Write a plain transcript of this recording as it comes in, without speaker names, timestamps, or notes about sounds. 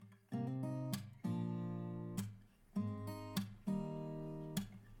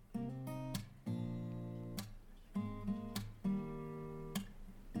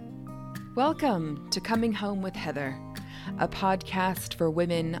Welcome to Coming Home with Heather, a podcast for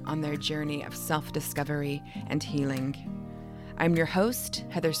women on their journey of self-discovery and healing. I'm your host,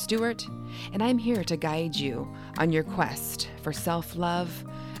 Heather Stewart, and I'm here to guide you on your quest for self-love,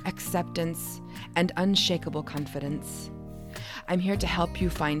 acceptance, and unshakable confidence. I'm here to help you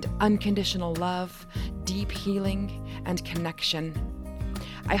find unconditional love, deep healing, and connection.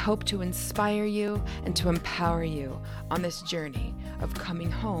 I hope to inspire you and to empower you on this journey of coming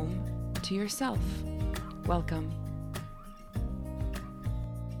home to yourself. Welcome.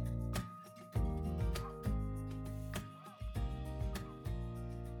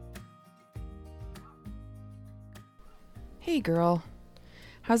 Hey girl,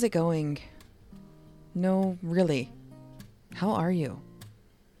 how's it going? No, really, how are you?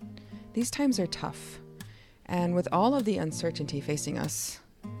 These times are tough, and with all of the uncertainty facing us,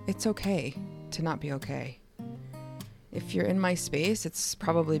 it's okay to not be okay. If you're in my space, it's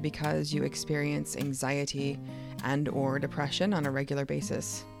probably because you experience anxiety and or depression on a regular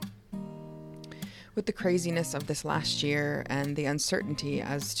basis. With the craziness of this last year and the uncertainty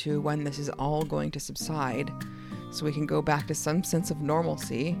as to when this is all going to subside, so we can go back to some sense of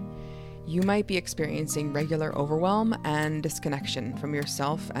normalcy, you might be experiencing regular overwhelm and disconnection from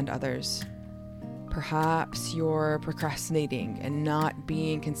yourself and others. Perhaps you're procrastinating and not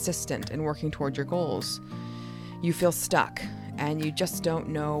being consistent in working toward your goals. You feel stuck and you just don't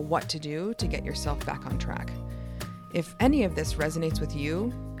know what to do to get yourself back on track. If any of this resonates with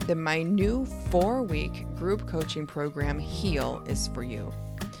you, then my new 4-week group coaching program, Heal, is for you.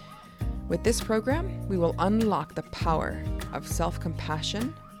 With this program, we will unlock the power of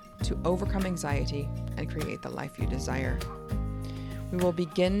self-compassion to overcome anxiety and create the life you desire. We will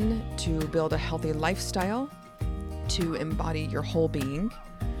begin to build a healthy lifestyle to embody your whole being,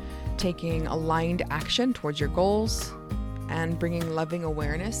 taking aligned action towards your goals, and bringing loving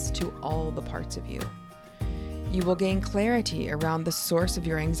awareness to all the parts of you. You will gain clarity around the source of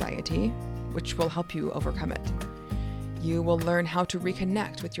your anxiety, which will help you overcome it. You will learn how to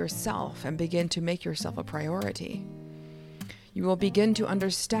reconnect with yourself and begin to make yourself a priority. You will begin to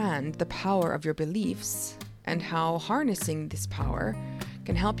understand the power of your beliefs and how harnessing this power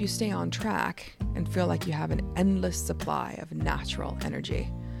can help you stay on track and feel like you have an endless supply of natural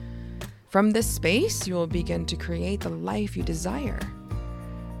energy. From this space, you will begin to create the life you desire.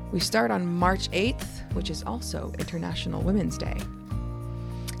 We start on March 8th, which is also International Women's Day.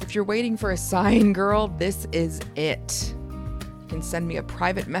 If you're waiting for a sign, girl, this is it. You can send me a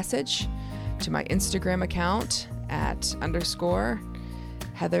private message to my Instagram account at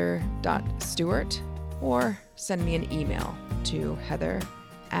 _Heather.Stewart, or send me an email to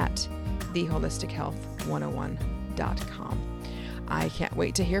heather@theholistichealth101.com. I can't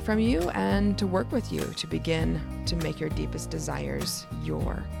wait to hear from you and to work with you to begin to make your deepest desires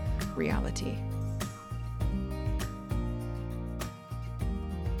your reality.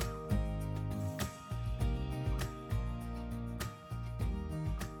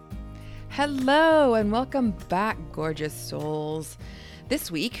 Hello and welcome back, gorgeous souls. This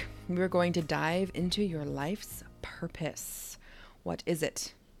week, we're going to dive into your life's purpose. What is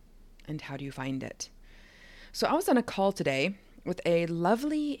it? And how do you find it? So I was on a call today with a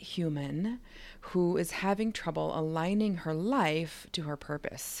lovely human who is having trouble aligning her life to her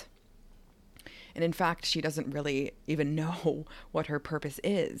purpose. And in fact, she doesn't really even know what her purpose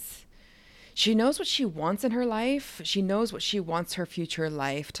is. She knows what she wants in her life. She knows what she wants her future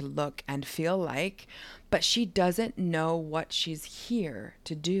life to look and feel like, but she doesn't know what she's here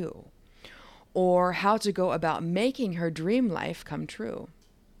to do or how to go about making her dream life come true.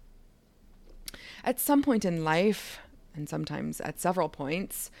 At some point in life, and sometimes at several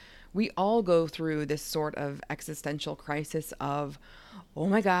points, we all go through this sort of existential crisis of, oh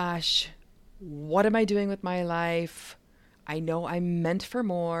my gosh, what am I doing with my life? I know I'm meant for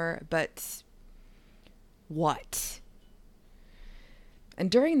more, but what? And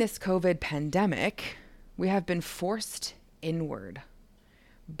during this COVID pandemic, we have been forced inward,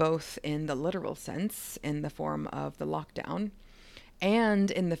 both in the literal sense, in the form of the lockdown, and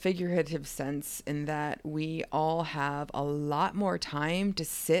in the figurative sense, in that we all have a lot more time to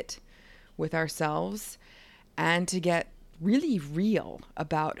sit with ourselves and to get really real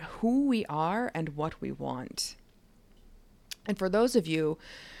about who we are and what we want. And for those of you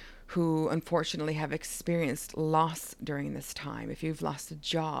who unfortunately have experienced loss during this time, if you've lost a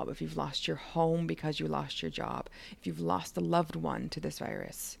job, if you've lost your home because you lost your job, if you've lost a loved one to this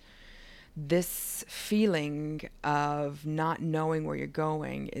virus, this feeling of not knowing where you're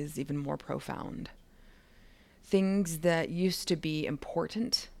going is even more profound. Things that used to be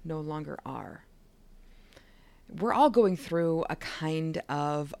important no longer are. we're all going through a kind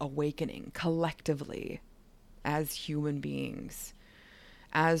of awakening collectively as human beings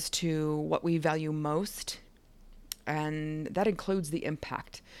as to what we value most. And that includes the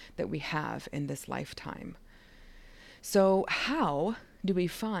impact that we have in this lifetime. So, how do we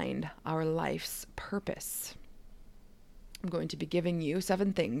find our life's purpose? I'm going to be giving you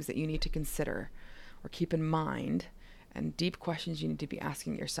 7 things that you need to consider or keep in mind, and deep questions you need to be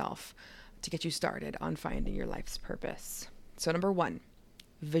asking yourself to get you started on finding your life's purpose. So, number 1,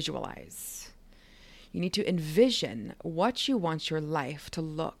 visualize. You need to envision what you want your life to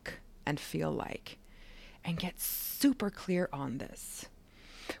look and feel like, and get super clear on this.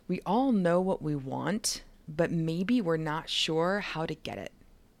 We all know what we want, but maybe we're not sure how to get it.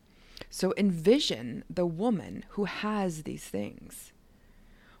 So envision the woman who has these things.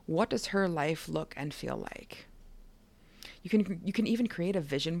 What does her life look and feel like? You can even create a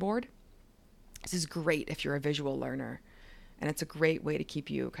vision board. This is great if you're a visual learner, and it's a great way to keep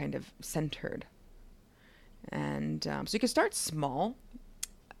you kind of centered. And so you can start small,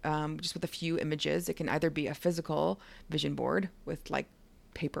 just with a few images. It can either be a physical vision board with like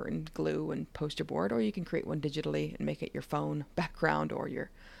paper and glue and poster board, or you can create one digitally and make it your phone background or your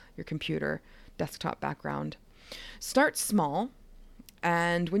computer desktop background. Start small,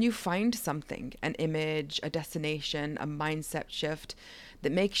 and when you find something, an image, a destination, a mindset shift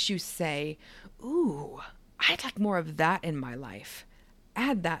that makes you say, ooh, I'd like more of that in my life,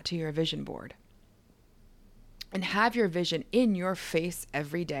 add that to your vision board. And have your vision in your face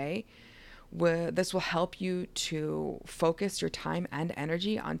every day. This will help you to focus your time and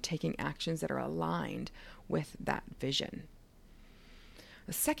energy on taking actions that are aligned with that vision.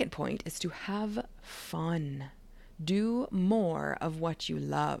 The second point is to have fun. Do more of what you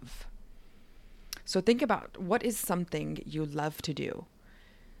love. So think about, what is something you love to do?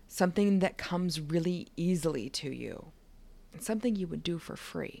 Something that comes really easily to you. Something you would do for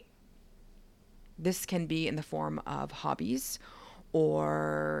free. This can be in the form of hobbies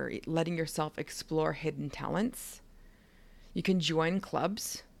or letting yourself explore hidden talents. You can join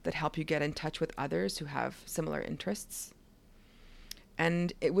clubs that help you get in touch with others who have similar interests.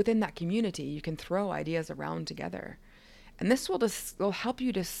 And within that community, you can throw ideas around together. And this will help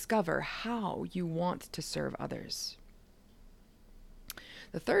you discover how you want to serve others.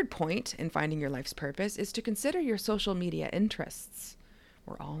 The third point in finding your life's purpose is to consider your social media interests.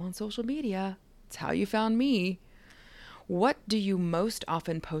 We're all on social media. It's how you found me. What do you most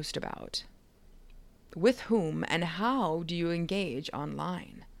often post about? With whom and how do you engage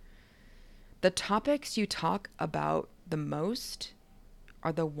online? The topics you talk about the most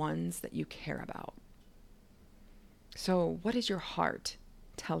are the ones that you care about. So, what is your heart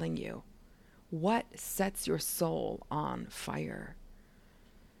telling you? What sets your soul on fire?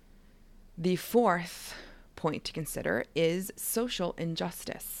 The fourth point to consider is social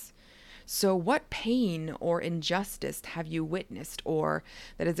injustice. So what pain or injustice have you witnessed or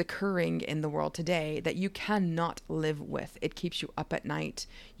that is occurring in the world today that you cannot live with? It keeps you up at night.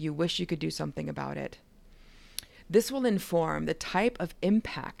 You wish you could do something about it. This will inform the type of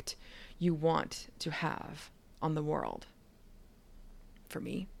impact you want to have on the world. For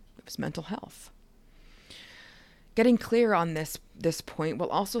me, it was mental health. Getting clear on this point will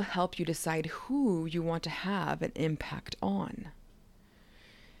also help you decide who you want to have an impact on.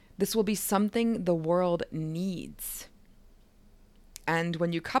 This will be something the world needs. And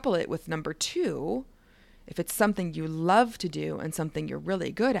when you couple it with number 2, if it's something you love to do and something you're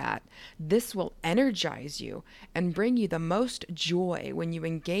really good at, this will energize you and bring you the most joy when you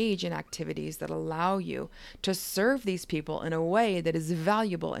engage in activities that allow you to serve these people in a way that is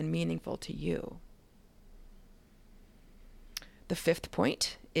valuable and meaningful to you. The fifth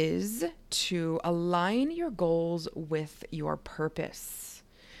point is to align your goals with your purpose.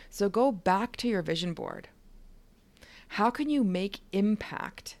 So go back to your vision board. How can you make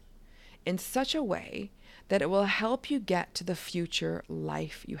impact in such a way that it will help you get to the future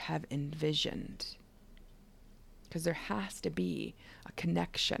life you have envisioned? Because there has to be a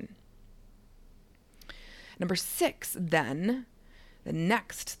connection. Number 6, then, the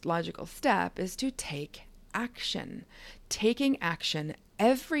next logical step is to take action. Taking action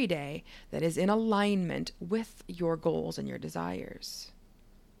every day that is in alignment with your goals and your desires.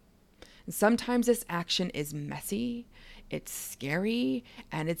 And sometimes this action is messy, it's scary,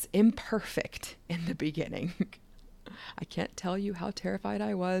 and it's imperfect in the beginning. I can't tell you how terrified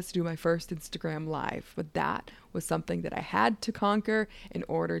I was to do my first Instagram live, but that was something that I had to conquer in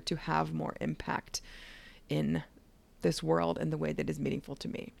order to have more impact in this world in the way that is meaningful to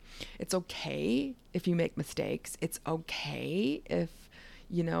me. It's okay if you make mistakes. It's okay if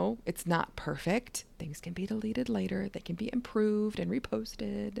It's not perfect. Things can be deleted later. They can be improved and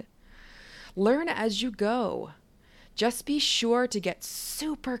reposted. Learn as you go. Just be sure to get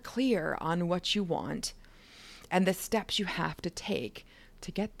super clear on what you want and the steps you have to take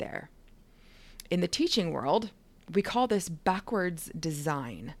to get there. In the teaching world, we call this backwards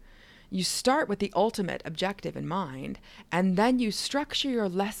design. You start with the ultimate objective in mind, and then you structure your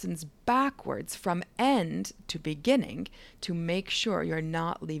lessons backwards from end to beginning to make sure you're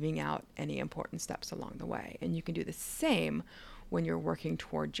not leaving out any important steps along the way. And you can do the same when you're working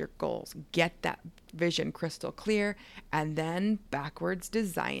towards your goals. Get that vision crystal clear and then backwards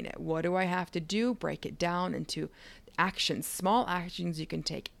design it. What do I have to do? Break it down into actions, small actions you can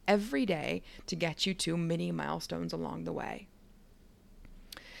take every day to get you to mini milestones along the way.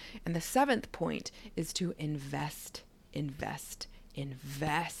 And the 7th point is to invest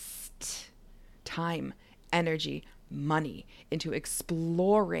time, energy, money into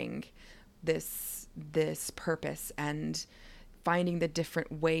exploring this purpose and finding the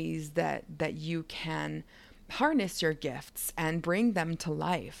different ways that you can harness your gifts and bring them to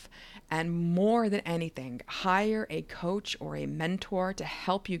life. And more than anything, hire a coach or a mentor to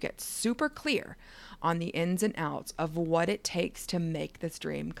help you get super clear on the ins and outs of what it takes to make this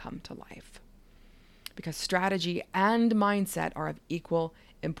dream come to life. Because strategy and mindset are of equal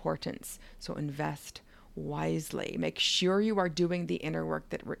importance. So invest wisely. Make sure you are doing the inner work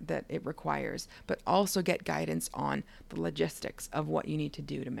that it requires, but also get guidance on the logistics of what you need to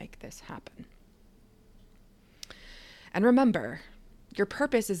do to make this happen. And remember, your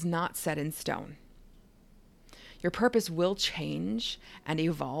purpose is not set in stone. Your purpose will change and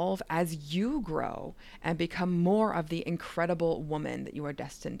evolve as you grow and become more of the incredible woman that you are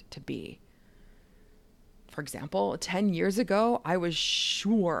destined to be. For example, 10 years ago, I was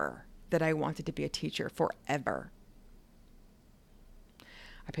sure that I wanted to be a teacher forever.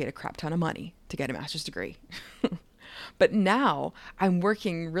 I paid a crap ton of money to get a master's degree. But now I'm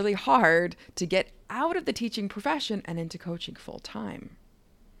working really hard to get out of the teaching profession and into coaching full time.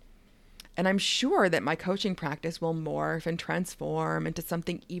 And I'm sure that my coaching practice will morph and transform into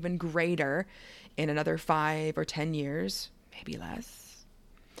something even greater in another 5 or 10 years, maybe less.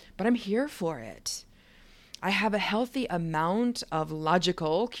 But I'm here for it. I have a healthy amount of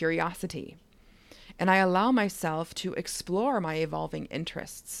logical curiosity, and I allow myself to explore my evolving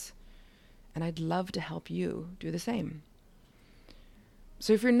interests. And I'd love to help you do the same.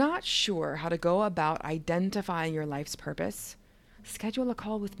 So if you're not sure how to go about identifying your life's purpose, schedule a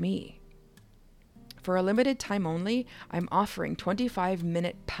call with me. For a limited time only, I'm offering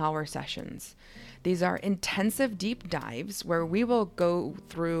 25-minute power sessions. These are intensive deep dives where we will go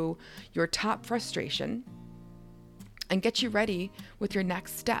through your top frustration and get you ready with your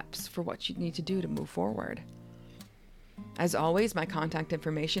next steps for what you need to do to move forward. As always, my contact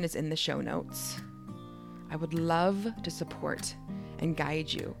information is in the show notes. I would love to support and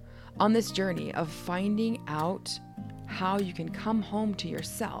guide you on this journey of finding out how you can come home to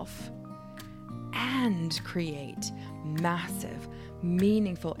yourself and create massive,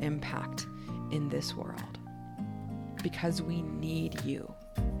 meaningful impact in this world. Because we need you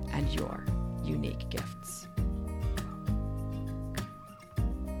and your unique gifts.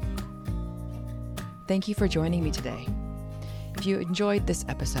 Thank you for joining me today. If you enjoyed this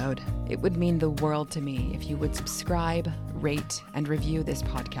episode, it would mean the world to me if you would subscribe, rate, and review this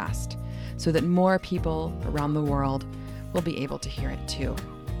podcast so that more people around the world will be able to hear it too.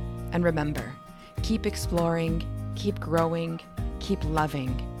 And remember, keep exploring, keep growing, keep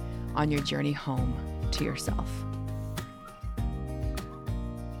loving on your journey home to yourself.